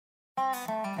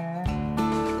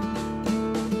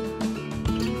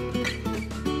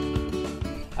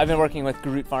I've been working with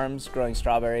Garroutte farms growing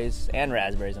strawberries and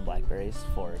raspberries and blackberries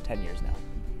for 10 years now.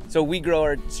 So we grow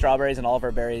our strawberries and all of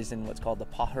our berries in what's called the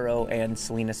Pajaro and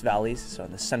Salinas valleys, so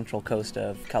on the central coast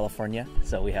of California.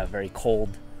 So we have very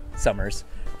cold summers,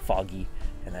 foggy,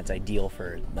 and that's ideal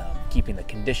for keeping the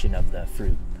condition of the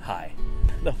fruit high.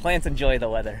 The plants enjoy the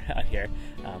weather out here,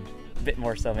 a bit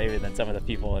more so maybe than some of the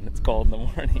people when it's cold in the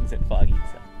mornings and foggy.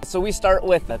 So we start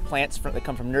with the plants that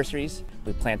come from nurseries.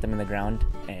 We plant them in the ground,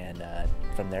 and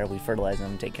from there we fertilize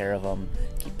them, take care of them,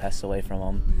 keep pests away from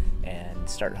them, and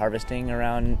start harvesting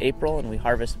around April, and we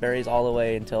harvest berries all the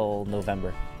way until November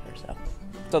or so.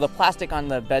 So the plastic on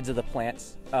the beds of the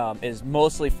plants is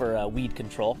mostly for weed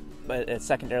control, but it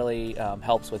secondarily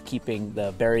helps with keeping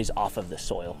the berries off of the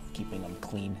soil, keeping them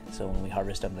clean, so when we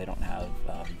harvest them they don't have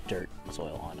dirt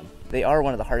soil on them. They are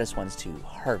one of the hardest ones to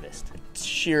harvest.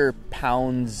 Sheer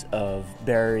pounds of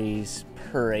berries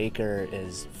per acre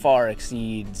far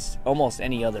exceeds almost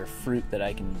any other fruit that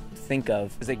I can think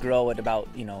of. They grow at about,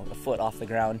 a foot off the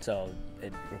ground, so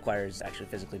it requires actually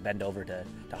physically bend over to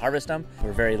harvest them.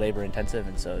 We're very labor intensive,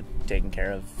 and so taking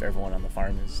care of everyone on the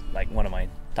farm is like one of my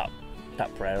top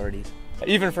priorities.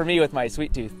 Even for me with my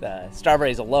sweet tooth,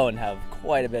 strawberries alone have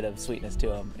quite a bit of sweetness to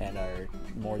them and are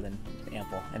more than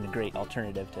ample and a great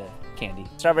alternative to candy.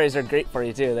 Strawberries are great for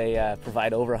you too. They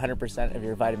provide over 100% of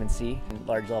your vitamin C and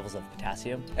large levels of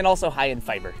potassium, and also high in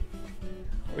fiber,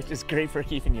 which is great for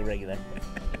keeping you regular.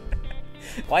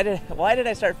 Why did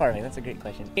I start farming? That's a great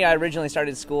question. I originally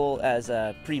started school as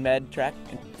a pre-med track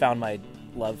and found my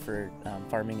love for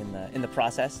farming in the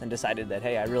process, and decided that,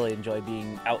 hey, I really enjoy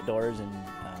being outdoors, and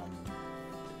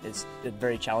it's a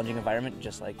very challenging environment,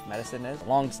 just like medicine is. A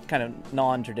long, kind of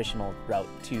non-traditional route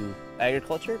to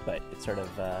agriculture, but it sort of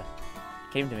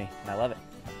came to me, and I love it.